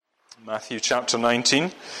Matthew chapter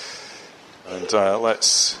 19. And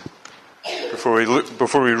before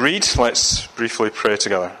we read, let's briefly pray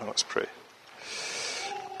together. Let's pray.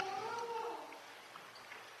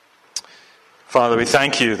 Father, we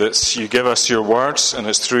thank you that you give us your words, and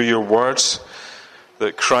it's through your words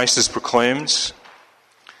that Christ is proclaimed.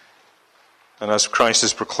 And as Christ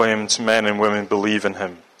is proclaimed, men and women believe in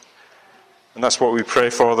him. And that's what we pray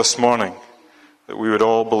for this morning, that we would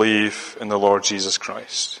all believe in the Lord Jesus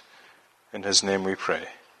Christ. In his name we pray.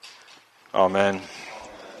 Amen.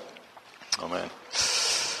 Amen.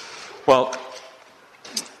 Well,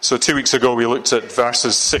 so 2 weeks ago we looked at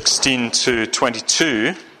verses 16 to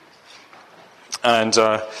 22. And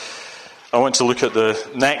I want to look at the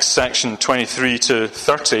next section, 23 to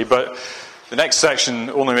 30. But the next section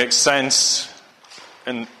only makes sense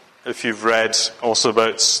if you've read also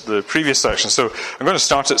about the previous section. So I'm going to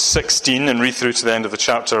start at 16 and read through to the end of the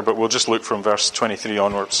chapter, but we'll just look from verse 23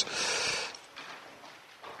 onwards.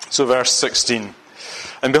 So verse 16.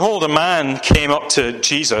 And behold, a man came up to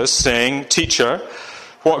Jesus, saying, Teacher,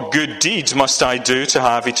 what good deeds must I do to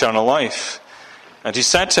have eternal life? And he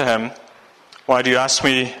said to him, Why do you ask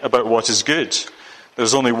me about what is good?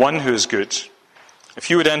 There's only one who is good. If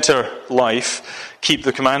you would enter life, keep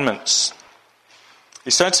the commandments.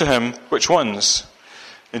 He said to him, Which ones?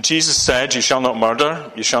 And Jesus said, You shall not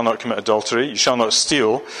murder, you shall not commit adultery, you shall not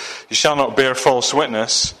steal, you shall not bear false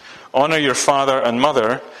witness, honor your father and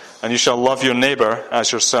mother, and you shall love your neighbor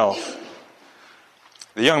as yourself.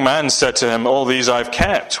 The young man said to him, All these I've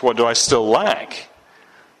kept, what do I still lack?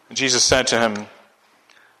 And Jesus said to him,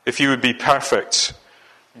 If you would be perfect,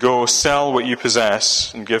 go sell what you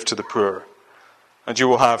possess and give to the poor, and you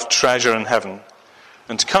will have treasure in heaven.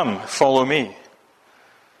 And come, follow me.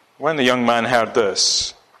 When the young man heard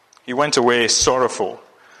this, he went away sorrowful,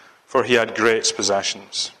 for he had great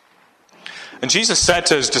possessions. And Jesus said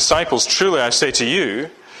to his disciples, Truly I say to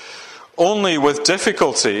you, only with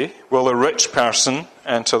difficulty will a rich person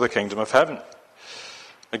enter the kingdom of heaven.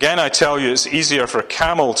 Again, I tell you, it's easier for a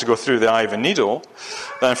camel to go through the eye of a needle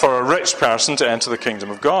than for a rich person to enter the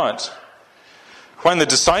kingdom of God. When the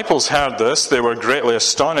disciples heard this, they were greatly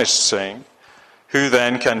astonished, saying, Who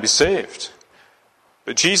then can be saved?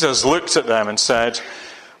 But Jesus looked at them and said,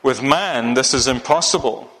 With man this is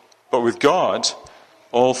impossible, but with God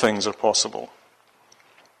all things are possible.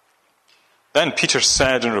 Then Peter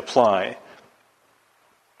said in reply,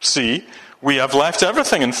 See, we have left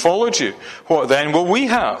everything and followed you. What then will we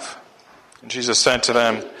have? And Jesus said to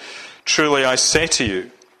them, Truly I say to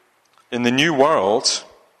you, in the new world,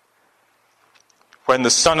 when the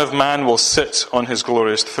Son of Man will sit on his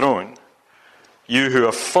glorious throne, you who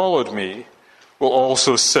have followed me will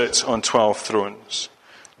also sit on 12 thrones,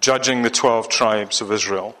 judging the 12 tribes of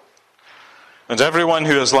Israel. And everyone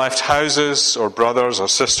who has left houses or brothers or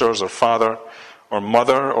sisters or father or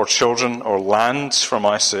mother or children or lands for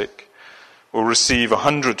my sake will receive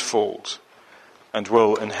 100-fold and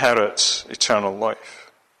will inherit eternal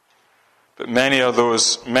life. But many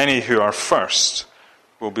who are first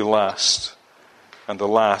will be last, and the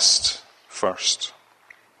last first.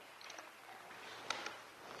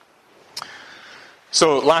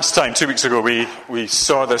 So last time, 2 weeks ago, we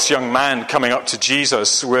saw this young man coming up to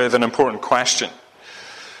Jesus with an important question.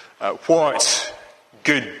 What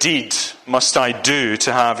good deed must I do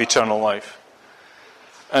to have eternal life?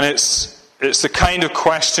 And it's the kind of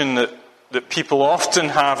question that people often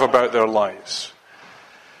have about their lives.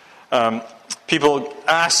 People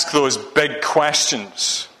ask those big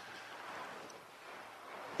questions.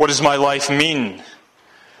 What does my life mean?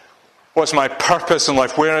 What's my purpose in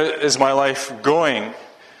life? Where is my life going?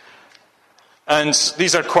 And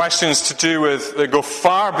these are questions to do with that go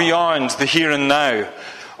far beyond the here and now,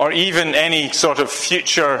 or even any sort of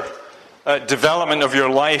future development of your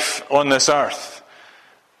life on this earth.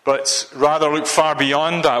 But rather look far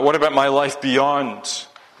beyond that. What about my life beyond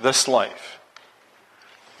this life?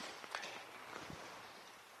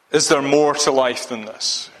 Is there more to life than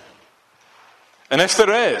this? And if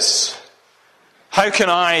there is, how can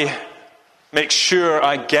I make sure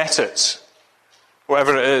I get it,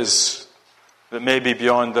 whatever it is that may be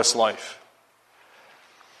beyond this life?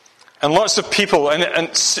 And lots of people, and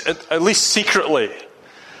at least secretly,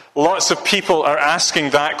 lots of people are asking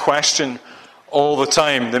that question all the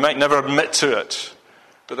time. They might never admit to it,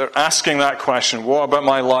 but they're asking that question. What about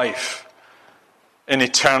my life in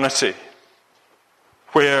eternity?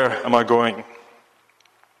 Where am I going?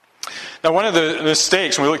 Now, one of the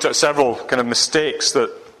mistakes, and we looked at several kind of mistakes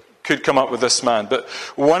that could come up with this man, but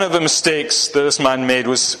one of the mistakes that this man made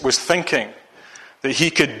was thinking that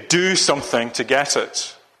he could do something to get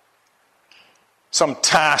it. Some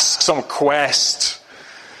task, some quest,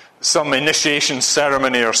 some initiation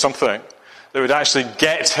ceremony or something that would actually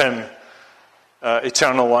get him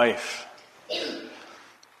eternal life.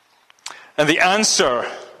 And the answer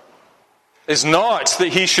is not that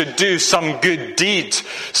he should do some good deed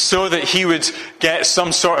so that he would get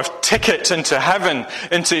some sort of ticket into heaven,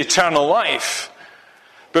 into eternal life.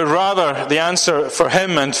 But rather, the answer for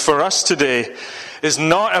him and for us today is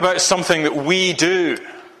not about something that we do,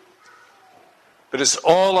 but it's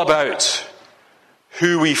all about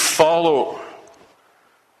who we follow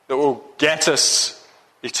that will get us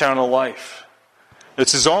eternal life.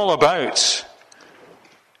 It is all about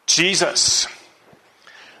Jesus.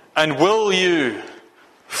 And will you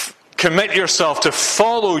commit yourself to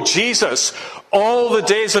follow Jesus all the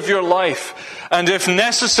days of your life? And if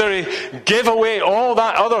necessary, give away all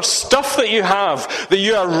that other stuff that you have, that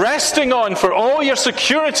you are resting on for all your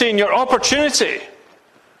security and your opportunity.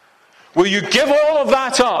 Will you give all of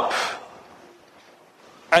that up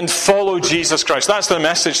and follow Jesus Christ? That's the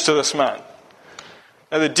message to this man.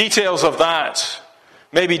 Now, the details of that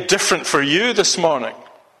may be different for you this morning.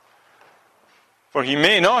 For he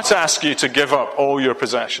may not ask you to give up all your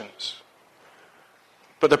possessions.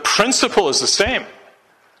 But the principle is the same.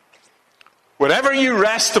 Whatever you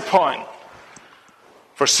rest upon,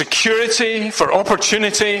 for security, for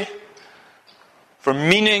opportunity, for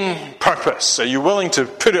meaning, purpose, are you willing to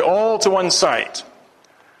put it all to one side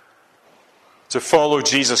to follow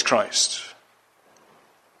Jesus Christ?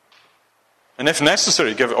 And if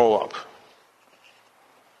necessary, give it all up.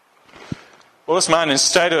 Well, this man,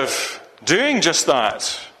 instead of doing just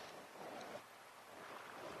that,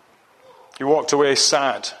 he walked away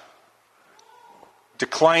sad,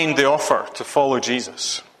 declined the offer to follow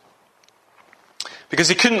Jesus. Because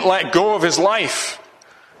he couldn't let go of his life,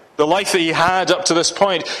 the life that he had up to this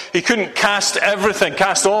point. He couldn't cast everything,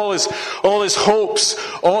 cast all his hopes,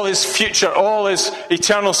 all his future, all his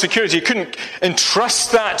eternal security. He couldn't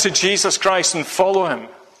entrust that to Jesus Christ and follow him. There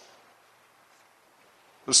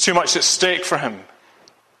was too much at stake for him.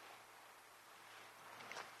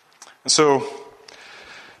 And so,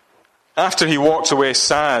 after he walked away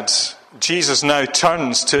sad, Jesus now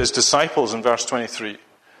turns to his disciples in verse 23.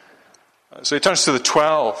 So he turns to the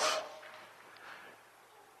 12.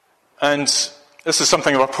 And this is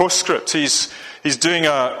something of a postscript. He's doing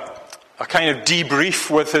a kind of debrief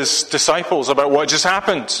with his disciples about what just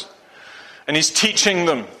happened. And he's teaching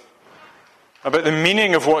them about the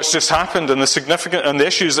meaning of what's just happened and the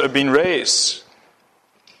issues that have been raised.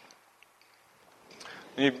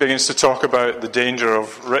 He begins to talk about the danger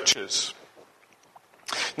of riches.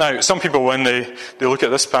 Now, some people, when they look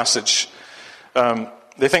at this passage,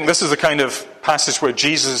 they think this is the kind of passage where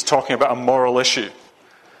Jesus is talking about a moral issue,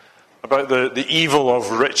 about the evil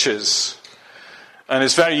of riches. And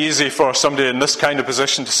it's very easy for somebody in this kind of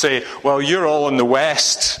position to say, well, you're all in the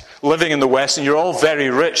West, living in the West, and you're all very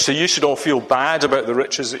rich, so you should all feel bad about the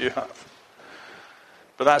riches that you have.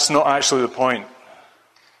 But that's not actually the point.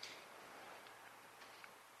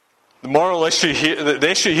 The moral issue here, the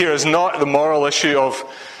issue here is not the moral issue of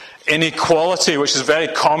inequality, which is very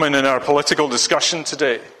common in our political discussion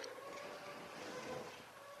today,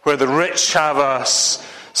 where the rich have a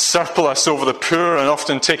surplus over the poor and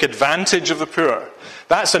often take advantage of the poor.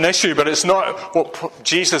 That's an issue, but it's not what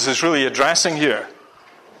Jesus is really addressing here.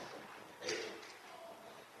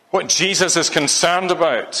 What Jesus is concerned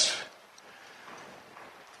about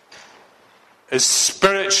is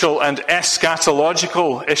spiritual and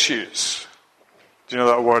eschatological issues. Do you know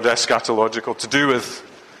that word, eschatological? To do with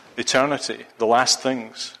eternity, the last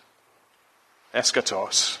things.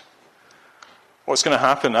 Eschatos. What's going to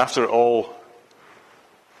happen after all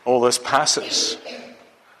this passes?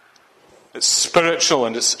 It's spiritual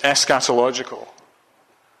and it's eschatological.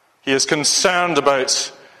 He is concerned about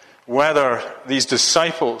whether these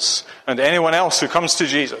disciples and anyone else who comes to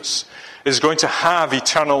Jesus is going to have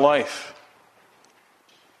eternal life.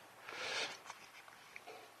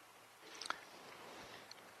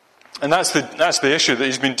 And that's the issue that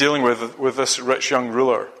he's been dealing with this rich young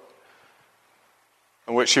ruler,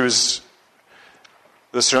 in which this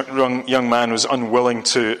young man was unwilling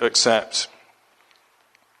to accept.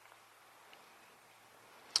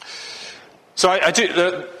 So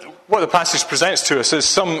what the passage presents to us is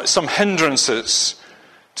some hindrances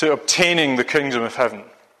to obtaining the kingdom of heaven.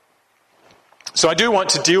 So I do want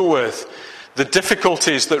to deal with the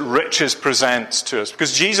difficulties that riches present to us,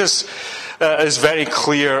 because Jesus is very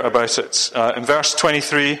clear about it. In verse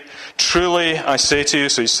 23, truly I say to you,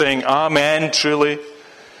 so he's saying amen, truly.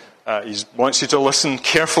 He wants you to listen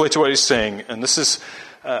carefully to what he's saying, and this is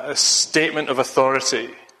a statement of authority.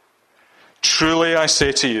 Truly I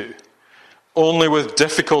say to you, only with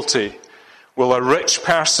difficulty will a rich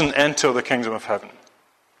person enter the kingdom of heaven.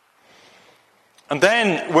 And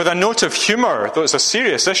then, with a note of humour, though it's a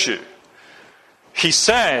serious issue, he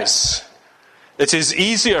says, it is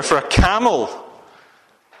easier for a camel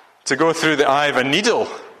to go through the eye of a needle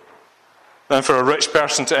than for a rich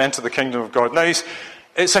person to enter the kingdom of God. Now,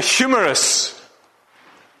 it's a humorous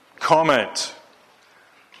comment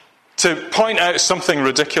to point out something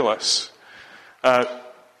ridiculous.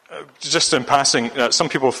 Just in passing, some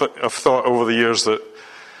people have thought over the years that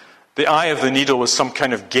the eye of the needle was some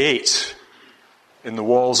kind of gate in the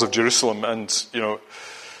walls of Jerusalem, and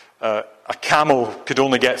a camel could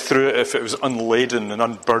only get through it if it was unladen and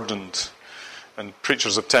unburdened. And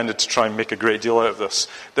preachers have tended to try and make a great deal out of this.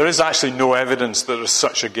 There is actually no evidence that there is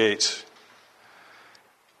such a gate.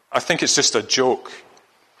 I think it's just a joke.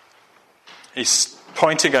 He's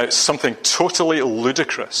pointing out something totally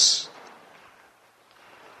ludicrous.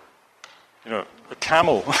 A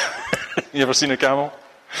camel. You ever seen a camel?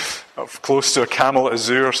 Up close to a camel at a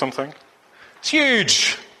zoo or something? It's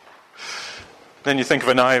huge. Then you think of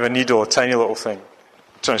an eye of a needle, a tiny little thing,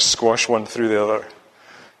 trying to squash one through the other.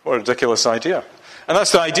 What a ridiculous idea. And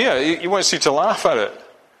that's the idea. He wants you to laugh at it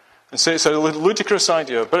and say it's a ludicrous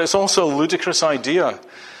idea. But it's also a ludicrous idea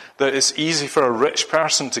that it's easy for a rich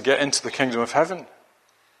person to get into the kingdom of heaven.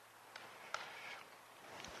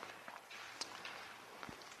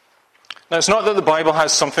 Now, it's not that the Bible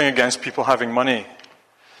has something against people having money.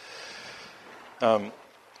 There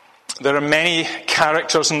are many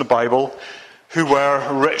characters in the Bible who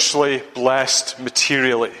were richly blessed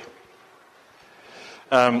materially.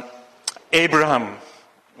 Abraham,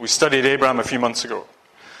 we studied Abraham a few months ago.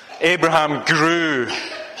 Abraham grew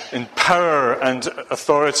in power and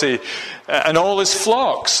authority, and all his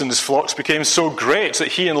flocks became so great that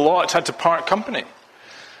he and Lot had to part company.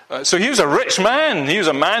 So he was a rich man. He was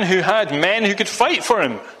a man who had men who could fight for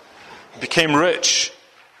him. He became rich.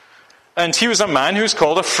 And he was a man who was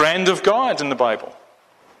called a friend of God in the Bible.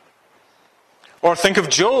 Or think of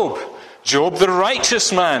Job. Job, the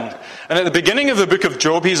righteous man. And at the beginning of the book of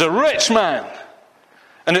Job, he's a rich man.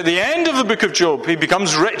 And at the end of the book of Job, he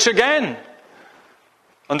becomes rich again,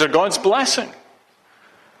 under God's blessing.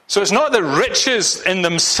 So it's not that riches in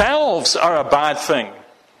themselves are a bad thing.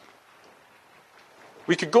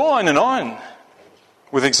 We could go on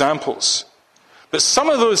with examples. But some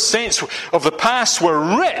of those saints of the past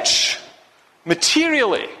were rich,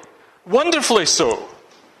 materially, wonderfully so,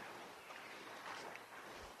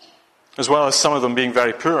 as well as some of them being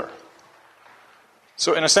very poor.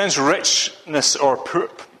 So in a sense, riches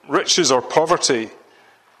or poverty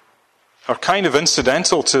are kind of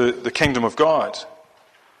incidental to the kingdom of God.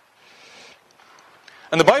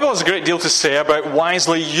 And the Bible has a great deal to say about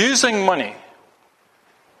wisely using money.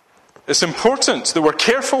 It's important that we're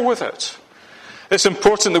careful with it. It's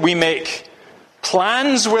important that we make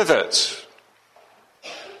plans with it.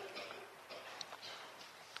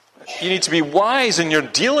 You need to be wise in your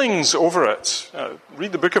dealings over it.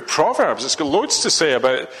 Read the book of Proverbs. It's got loads to say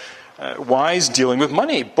about wise dealing with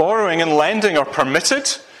money. Borrowing and lending are permitted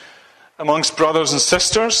amongst brothers and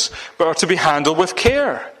sisters, but are to be handled with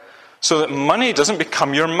care, so that money doesn't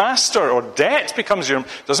become your master, or debt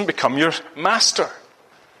doesn't become your master,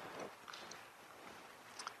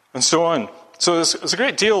 and so on. So there's a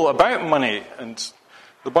great deal about money, and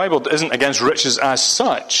the Bible isn't against riches as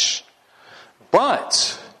such,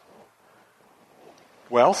 but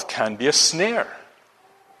wealth can be a snare.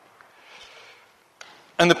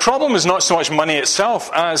 And the problem is not so much money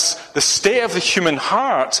itself as the state of the human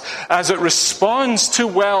heart as it responds to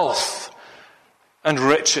wealth and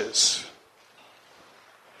riches.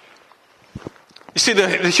 You see,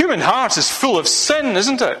 the human heart is full of sin,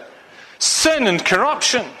 isn't it? Sin and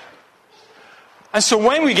corruption. And so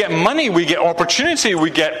when we get money, we get opportunity,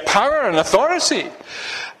 we get power and authority.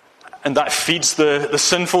 And that feeds the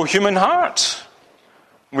sinful human heart.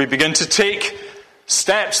 We begin to take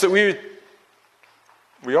steps that we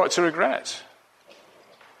ought to regret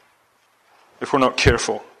if we're not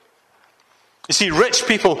careful. You see, rich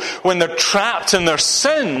people, when they're trapped in their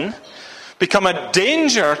sin, become a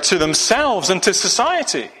danger to themselves and to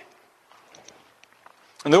society.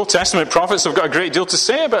 And the Old Testament prophets have got a great deal to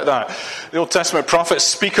say about that. The Old Testament prophets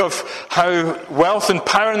speak of how wealth and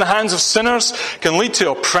power in the hands of sinners can lead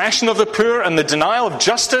to oppression of the poor and the denial of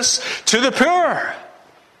justice to the poor.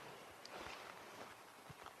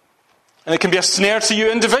 And it can be a snare to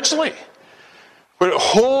you individually, where it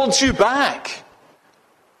holds you back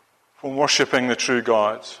from worshipping the true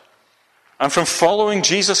God and from following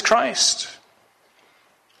Jesus Christ.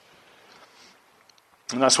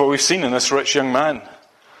 And that's what we've seen in this rich young man.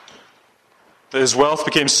 that his wealth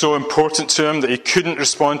became so important to him that he couldn't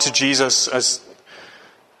respond to Jesus as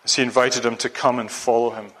he invited him to come and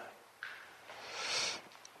follow him.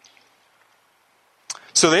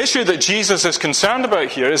 So the issue that Jesus is concerned about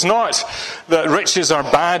here is not that riches are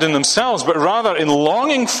bad in themselves, but rather in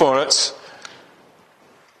longing for it,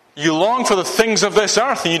 you long for the things of this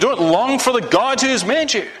earth, and you don't long for the God who has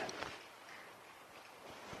made you.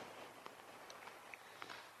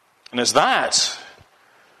 And it's that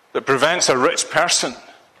prevents a rich person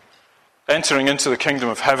entering into the kingdom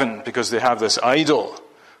of heaven, because they have this idol,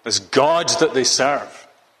 this God that they serve.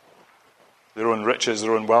 Their own riches,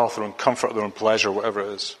 their own wealth, their own comfort, their own pleasure, whatever it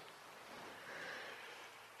is.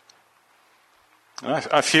 And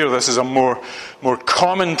I fear this is a more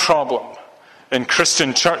common problem in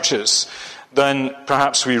Christian churches than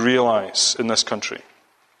perhaps we realize in this country.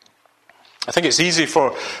 I think it's easy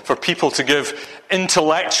for people to give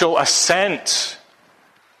intellectual assent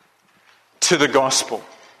to the gospel.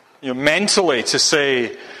 Mentally to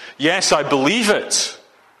say, yes, I believe it.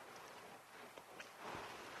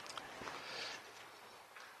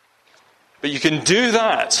 But you can do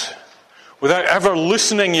that without ever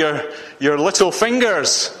loosening your little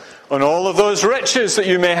fingers on all of those riches that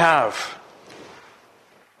you may have.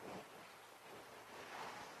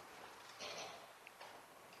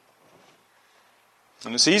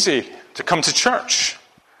 And it's easy to come to church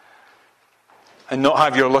and not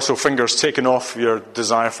have your little fingers taken off your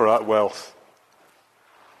desire for that wealth,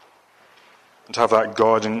 and to have that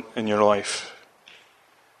God in your life.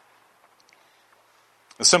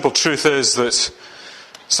 The simple truth is that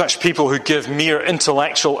such people who give mere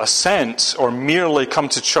intellectual assent or merely come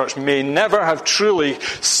to church may never have truly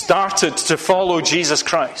started to follow Jesus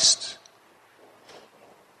Christ.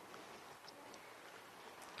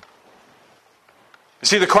 You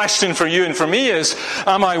see, the question for you and for me is,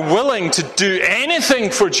 am I willing to do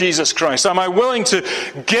anything for Jesus Christ? Am I willing to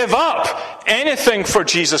give up anything for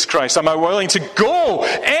Jesus Christ? Am I willing to go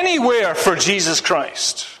anywhere for Jesus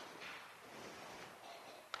Christ?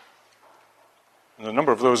 And a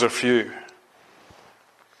number of those are few.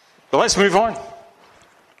 But let's move on.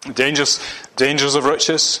 Dangers of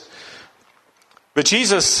riches. But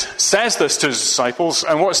Jesus says this to his disciples,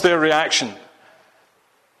 and what's their reaction?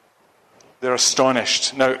 They're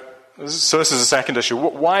astonished. Now, so this is the second issue.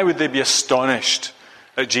 Why would they be astonished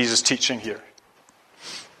at Jesus' teaching here?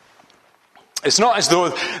 It's not as though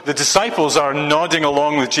the disciples are nodding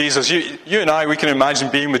along with Jesus. You and I, we can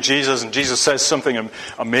imagine being with Jesus, and Jesus says something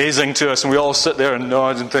amazing to us, and we all sit there and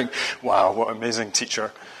nod and think, wow, what an amazing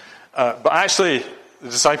teacher. But actually, the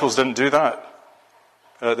disciples didn't do that.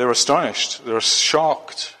 They were astonished. They were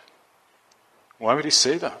shocked. Why would he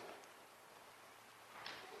say that?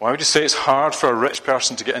 Why would he say it's hard for a rich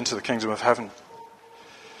person to get into the kingdom of heaven?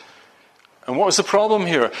 And what was the problem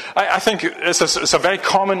here? I think it's a very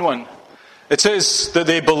common one. It is that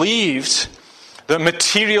they believed that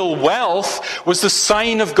material wealth was the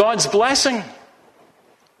sign of God's blessing.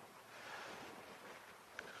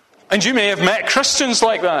 And you may have met Christians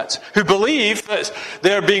like that, who believe that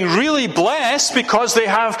they're being really blessed because they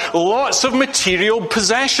have lots of material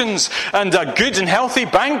possessions and a good and healthy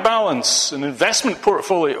bank balance, an investment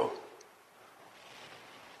portfolio.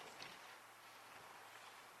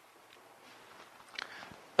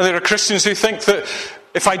 And there are Christians who think that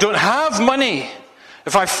if I don't have money,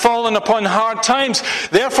 if I've fallen upon hard times,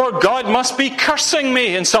 therefore God must be cursing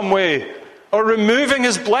me in some way or removing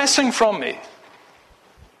his blessing from me.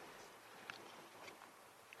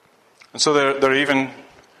 And so there are even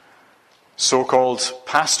so-called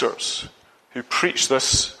pastors who preach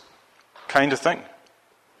this kind of thing,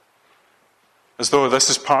 as though this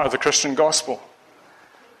is part of the Christian gospel.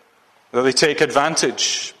 That they take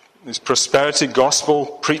advantage, these prosperity gospel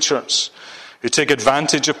preachers, who take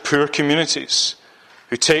advantage of poor communities,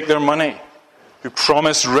 who take their money, who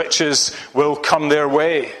promise riches will come their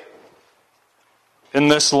way in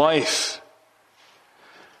this life.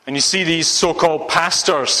 And you see these so-called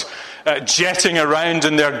pastors jetting around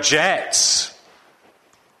in their jets,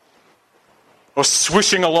 or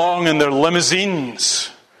swooshing along in their limousines,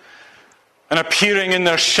 and appearing in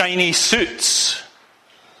their shiny suits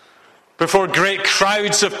before great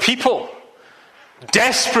crowds of people,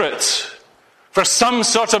 desperate for some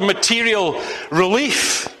sort of material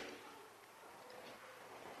relief.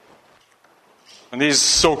 And these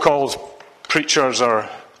so-called preachers are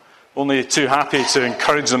only too happy to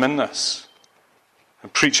encourage them in this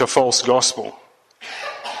and preach a false gospel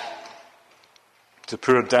to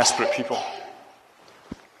poor, desperate people.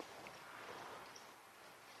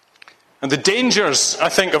 And the dangers, I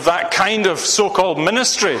think, of that kind of so-called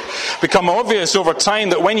ministry become obvious over time,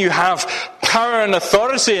 that when you have power and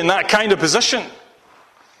authority in that kind of position,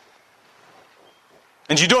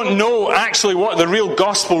 and you don't know actually what the real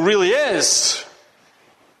gospel really is,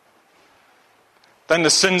 then the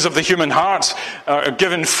sins of the human heart are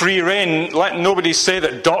given free rein. Let nobody say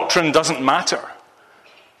that doctrine doesn't matter.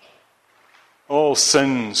 All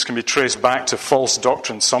sins can be traced back to false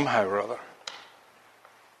doctrine somehow or other.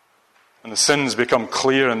 And the sins become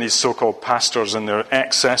clear in these so-called pastors and their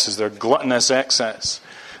excesses, their gluttonous excess,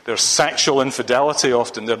 their sexual infidelity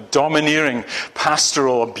often, their domineering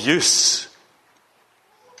pastoral abuse,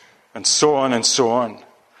 and so on and so on.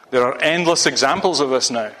 There are endless examples of this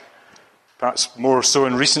now, perhaps more so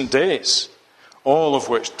in recent days, all of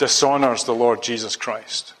which dishonors the Lord Jesus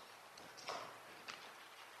Christ.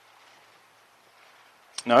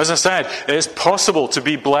 Now, as I said, it is possible to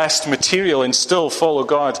be blessed materially and still follow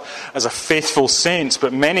God as a faithful saint,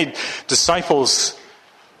 but many disciples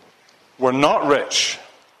were not rich.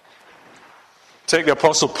 Take the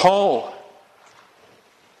Apostle Paul,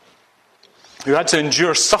 who had to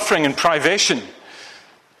endure suffering and privation.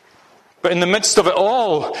 But in the midst of it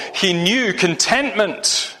all, he knew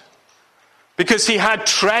contentment because he had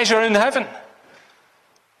treasure in heaven,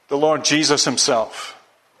 the Lord Jesus himself.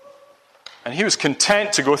 And he was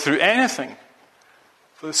content to go through anything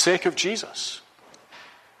for the sake of Jesus.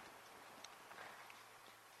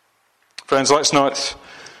 Friends, let's not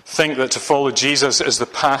think that to follow Jesus is the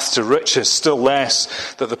path to riches, still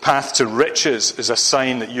less that the path to riches is a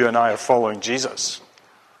sign that you and I are following Jesus.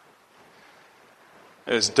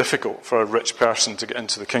 It is difficult for a rich person to get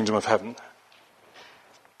into the kingdom of heaven.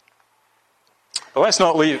 But let's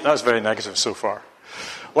not leave, that's very negative so far.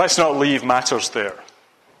 Let's not leave matters there.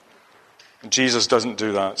 Jesus doesn't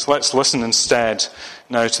do that. So let's listen instead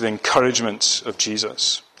now to the encouragement of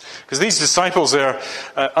Jesus. Because these disciples there,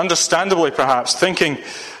 understandably perhaps, thinking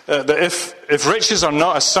that if riches are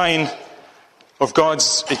not a sign of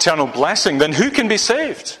God's eternal blessing, then who can be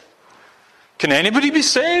saved? Can anybody be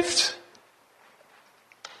saved?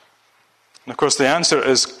 And of course the answer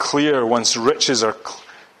is clear once riches are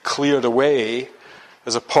cleared away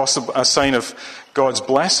as a sign of God's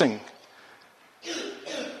blessing.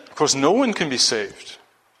 Of course, no one can be saved.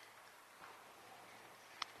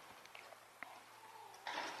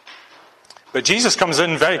 But Jesus comes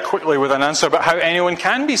in very quickly with an answer about how anyone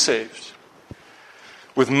can be saved.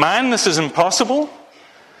 With man, this is impossible,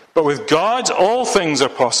 but with God, all things are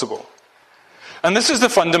possible. And this is the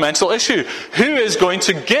fundamental issue. Who is going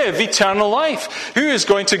to give eternal life? Who is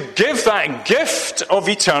going to give that gift of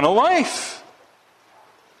eternal life?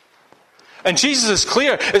 And Jesus is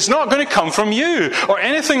clear, it's not going to come from you or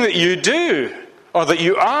anything that you do or that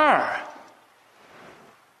you are.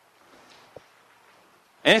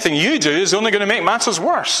 Anything you do is only going to make matters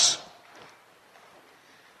worse.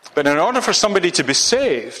 But in order for somebody to be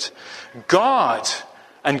saved, God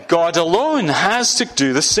and God alone has to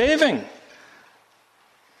do the saving.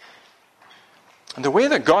 And the way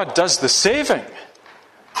that God does the saving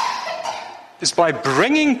is by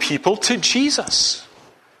bringing people to Jesus,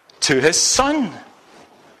 to his Son.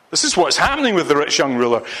 This is what's happening with the rich young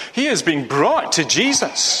ruler. He is being brought to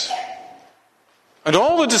Jesus. And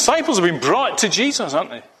all the disciples have been brought to Jesus,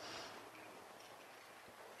 aren't they?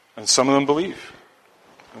 And some of them believe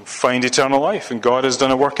and find eternal life, and God has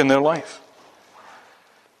done a work in their life.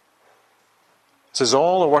 This is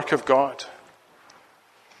all a work of God.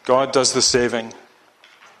 God does the saving.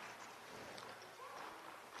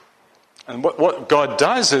 And what God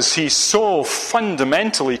does is he so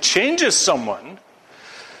fundamentally changes someone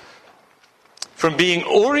from being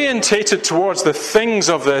orientated towards the things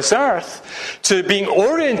of this earth to being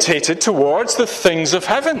orientated towards the things of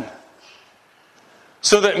heaven.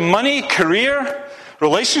 So that money, career,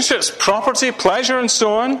 relationships, property, pleasure, and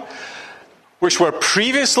so on, which were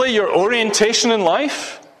previously your orientation in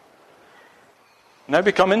life, now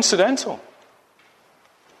become incidental.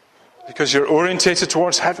 Because you're orientated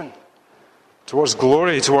towards heaven, towards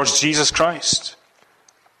glory, towards Jesus Christ.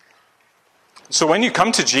 So when you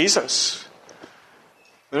come to Jesus,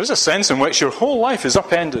 there is a sense in which your whole life is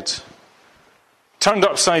upended, turned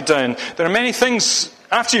upside down. There are many things,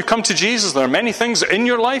 after you come to Jesus, there are many things in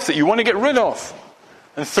your life that you want to get rid of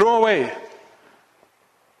and throw away.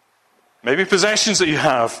 Maybe possessions that you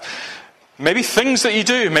have, maybe things that you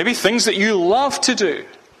do, maybe things that you love to do.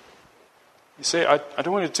 You say, I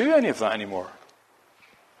don't want to do any of that anymore,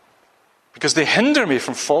 because they hinder me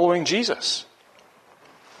from following Jesus.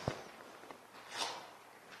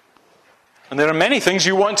 And there are many things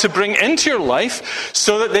you want to bring into your life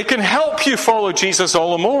so that they can help you follow Jesus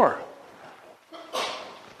all the more.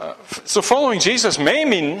 So following Jesus may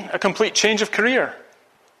mean a complete change of career.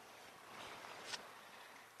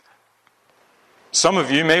 Some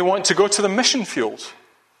of you may want to go to the mission field.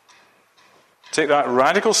 Take that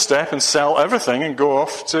radical step and sell everything and go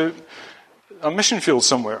off to a mission field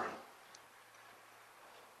somewhere.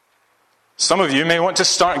 Some of you may want to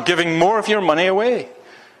start giving more of your money away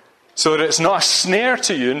so that it's not a snare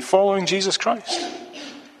to you in following Jesus Christ,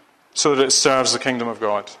 so that it serves the kingdom of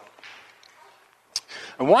God.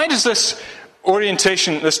 And why does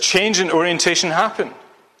this change in orientation happen?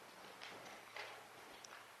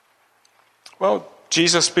 Well,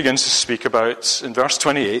 Jesus begins to speak about, in verse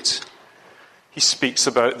 28, he speaks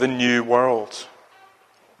about the new world.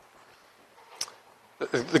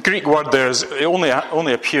 The Greek word there it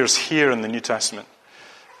only appears here in the New Testament.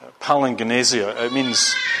 Palingenesia.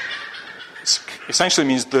 It essentially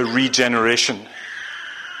means the regeneration.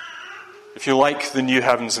 If you like, the new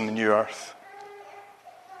heavens and the new earth.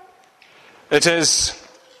 It is,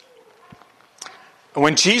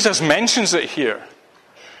 when Jesus mentions it here,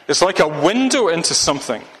 it's like a window into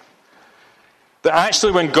something. That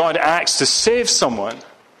actually when God acts to save someone,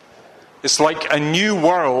 it's like a new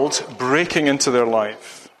world breaking into their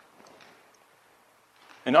life.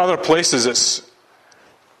 In other places, it's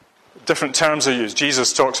different terms are used.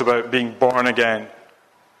 Jesus talks about being born again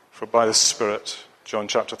by the Spirit, John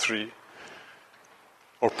chapter 3.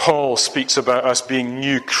 Or Paul speaks about us being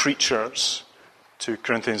new creatures, 2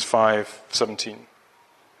 Corinthians 5:17.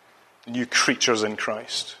 New creatures in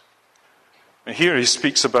Christ. And here he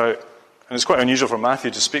speaks about, and it's quite unusual for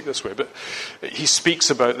Matthew to speak this way, but he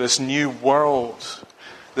speaks about this new world,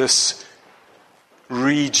 this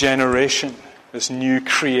regeneration, this new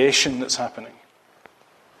creation that's happening.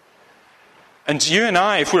 And you and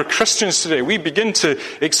I, if we're Christians today, we begin to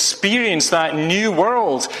experience that new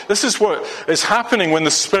world. This is what is happening when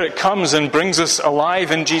the Spirit comes and brings us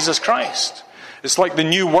alive in Jesus Christ. It's like the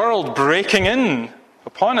new world breaking in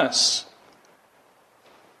upon us.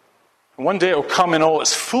 And one day it will come in all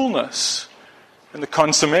its fullness in the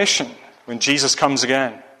consummation when Jesus comes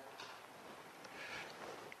again.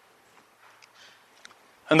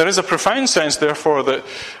 And there is a profound sense, therefore, that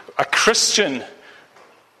a Christian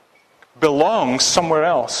belongs somewhere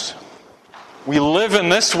else. We live in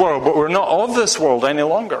this world, but we're not of this world any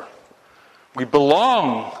longer. We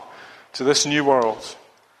belong to this new world,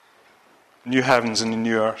 new heavens and a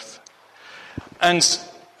new earth. And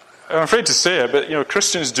I'm afraid to say it, but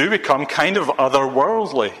Christians do become kind of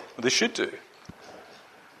otherworldly. They should do.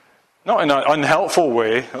 Not in an unhelpful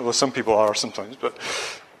way, although some people are sometimes, but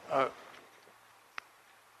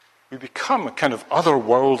we become a kind of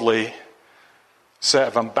otherworldly set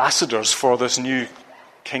of ambassadors for this new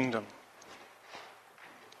kingdom.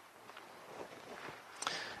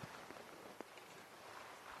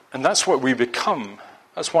 And that's what we become.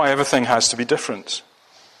 That's why everything has to be different.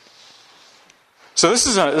 So this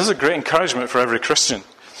is a great encouragement for every Christian,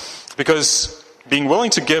 because being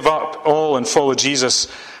willing to give up all and follow Jesus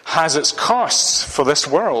has its costs for this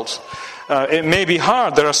world. It may be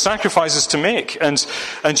hard. There are sacrifices to make, and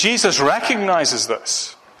Jesus recognizes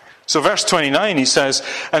this. So verse 29, he says,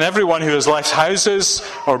 "And everyone who has left houses,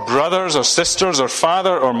 or brothers, or sisters, or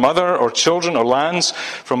father, or mother, or children, or lands,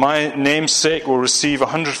 for my name's sake will receive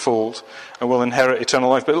 100-fold and will inherit eternal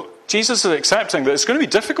life." But Jesus is accepting that it's going to be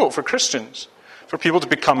difficult for Christians, for people to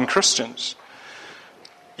become Christians.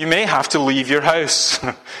 You may have to leave your house,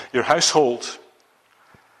 your household.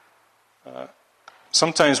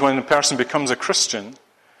 Sometimes when a person becomes a Christian,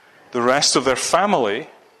 the rest of their family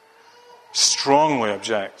strongly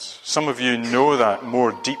objects. Some of you know that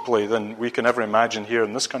more deeply than we can ever imagine here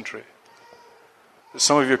in this country.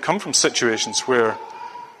 Some of you come from situations where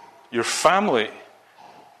your family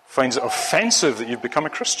finds it offensive that you've become a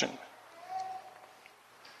Christian.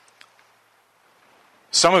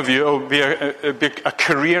 Some of you, it'll be a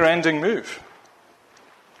career-ending move,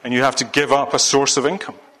 and you have to give up a source of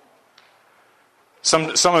income.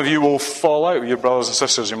 Some of you will fall out with your brothers and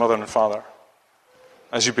sisters, your mother and father,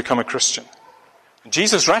 as you become a Christian. And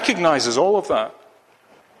Jesus recognizes all of that.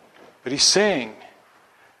 But he's saying,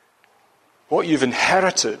 what you've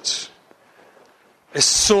inherited is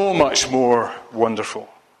so much more wonderful.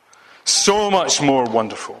 So much more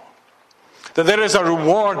wonderful. That there is a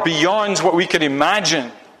reward beyond what we can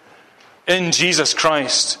imagine in Jesus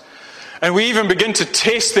Christ. And we even begin to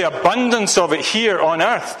taste the abundance of it here on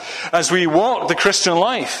earth as we walk the Christian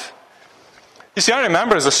life. You see, I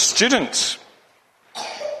remember as a student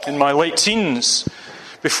in my late teens,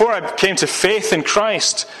 before I came to faith in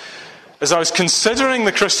Christ, as I was considering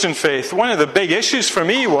the Christian faith, one of the big issues for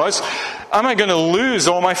me was, am I going to lose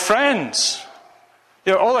all my friends?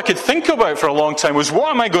 All I could think about for a long time was, what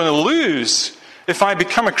am I going to lose if I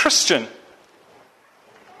become a Christian?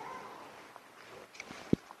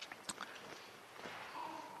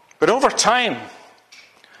 But over time,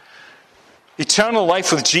 eternal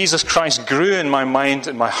life with Jesus Christ grew in my mind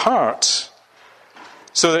and my heart,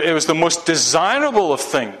 so that it was the most desirable of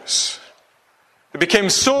things. It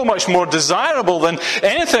became so much more desirable than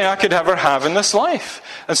anything I could ever have in this life.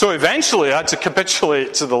 And so eventually I had to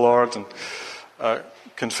capitulate to the Lord and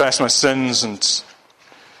confess my sins and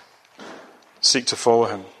seek to follow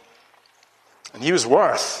him. And he was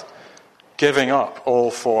worth giving up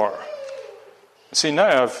all for. See,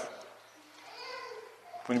 now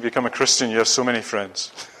when you become a Christian, you have so many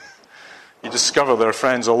friends. You discover there are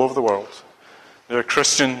friends all over the world. There are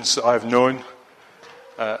Christians I've known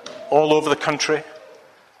all over the country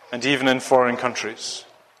and even in foreign countries.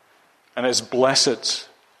 And it's blessed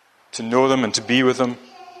to know them and to be with them.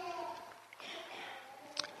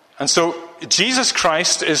 And so Jesus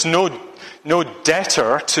Christ is no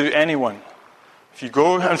debtor to anyone. If you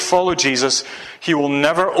go and follow Jesus, he will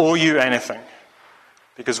never owe you anything.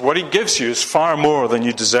 Because what he gives you is far more than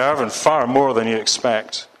you deserve and far more than you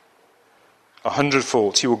expect.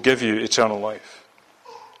 100-fold, he will give you eternal life.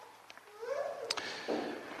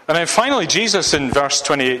 And then finally, Jesus in verse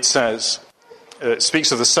 28 says,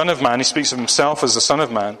 speaks of the Son of Man, he speaks of himself as the Son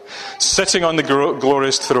of Man, sitting on the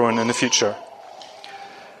glorious throne in the future.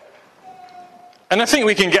 And I think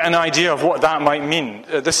we can get an idea of what that might mean.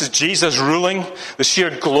 This is Jesus ruling, the sheer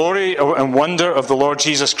glory and wonder of the Lord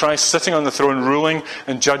Jesus Christ, sitting on the throne, ruling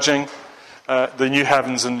and judging the new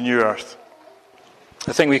heavens and the new earth.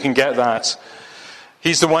 I think we can get that.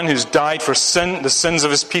 He's the one who's died for sin, the sins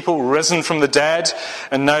of his people, risen from the dead,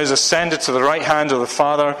 and now is ascended to the right hand of the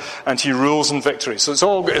Father, and he rules in victory. So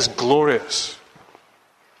it's glorious.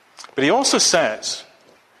 But he also says,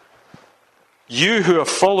 you who have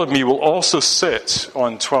followed me will also sit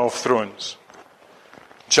on 12 thrones,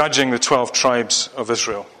 judging the 12 tribes of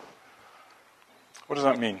Israel. What does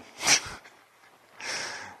that mean?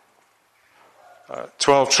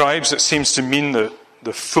 12 tribes, it seems to mean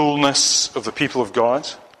the fullness of the people of God.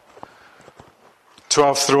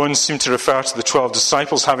 12 thrones seem to refer to the 12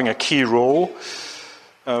 disciples having a key role.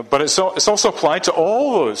 But it's also applied to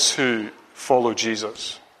all those who follow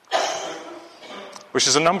Jesus, which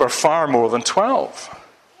is a number far more than 12.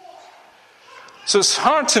 So it's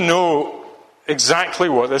hard to know exactly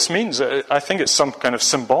what this means. I think it's some kind of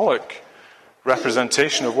symbolic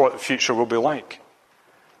representation of what the future will be like.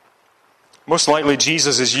 Most likely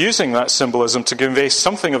Jesus is using that symbolism to convey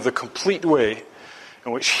something of the complete way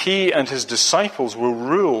in which he and his disciples will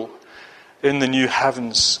rule in the new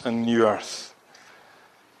heavens and new earth.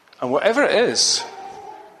 And whatever it is,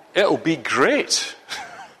 it'll be great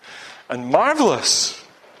and marvelous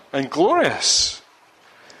and glorious.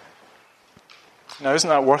 Now, isn't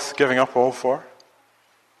that worth giving up all for?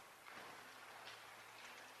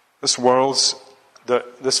 This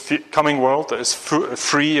coming world that is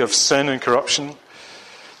free of sin and corruption,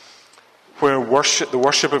 where the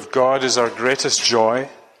worship of God is our greatest joy,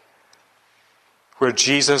 where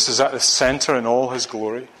Jesus is at the center in all his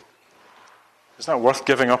glory. Isn't that worth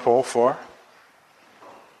giving up all for?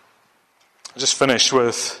 I'll just finish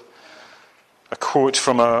with a quote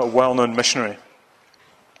from a well-known missionary,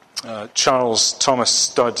 Charles Thomas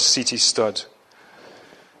Studd, C.T. Studd.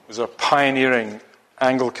 He was a pioneering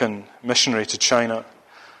Anglican missionary to China,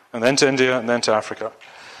 and then to India, and then to Africa.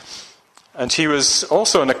 And he was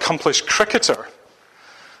also an accomplished cricketer.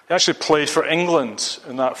 He actually played for England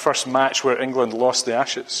in that first match where England lost the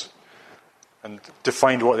Ashes, and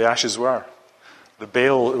defined what the Ashes were.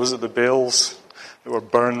 Was it the bales that were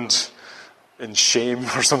burned in shame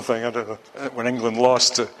or something? I don't know, when England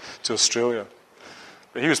lost to Australia.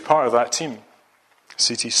 But he was part of that team,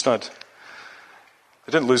 C.T. Studd.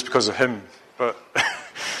 They didn't lose because of him, but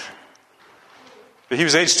he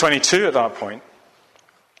was age 22 at that point.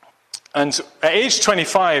 And at age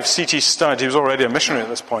 25, C.T. Studd, he was already a missionary at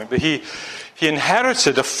this point, but he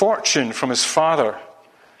inherited a fortune from his father,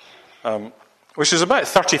 which is about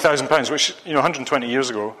 £30,000, which, 140 years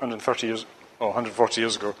ago,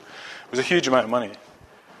 was a huge amount of money.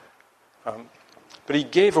 But he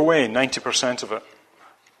gave away 90% of it.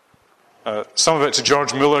 Some of it to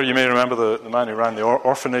George Muller. You may remember the man who ran the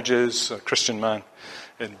orphanages, a Christian man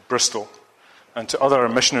in Bristol, and to other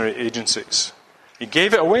missionary agencies. He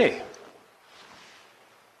gave it away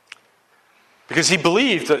because he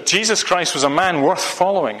believed that Jesus Christ was a man worth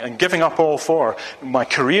following and giving up all for. My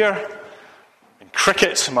career, in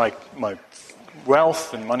cricket, my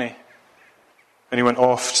wealth and money. And he went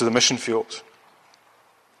off to the mission field.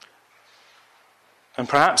 And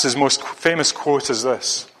perhaps his most famous quote is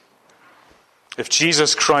this: "If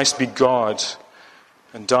Jesus Christ be God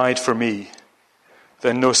and died for me,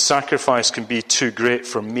 then no sacrifice can be too great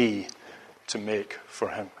for me to make for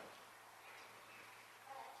him."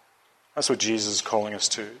 That's what Jesus is calling us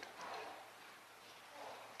to.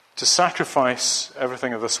 To sacrifice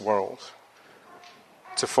everything of this world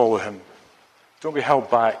to follow him. Don't be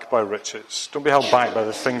held back by riches. Don't be held back by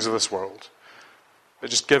the things of this world. But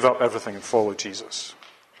just give up everything and follow Jesus,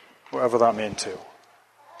 whatever that may entail.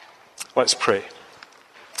 Let's pray.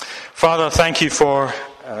 Father, thank you for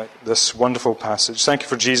this wonderful passage. Thank you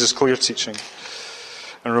for Jesus' clear teaching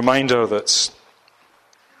and reminder that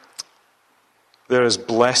there is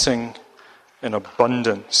blessing in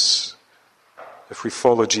abundance if we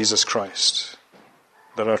follow Jesus Christ.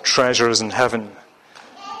 That our treasure is in heaven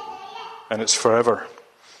and it's forever.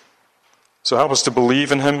 So help us to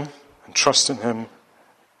believe in him and trust in him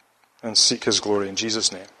and seek his glory. In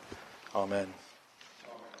Jesus' name, amen.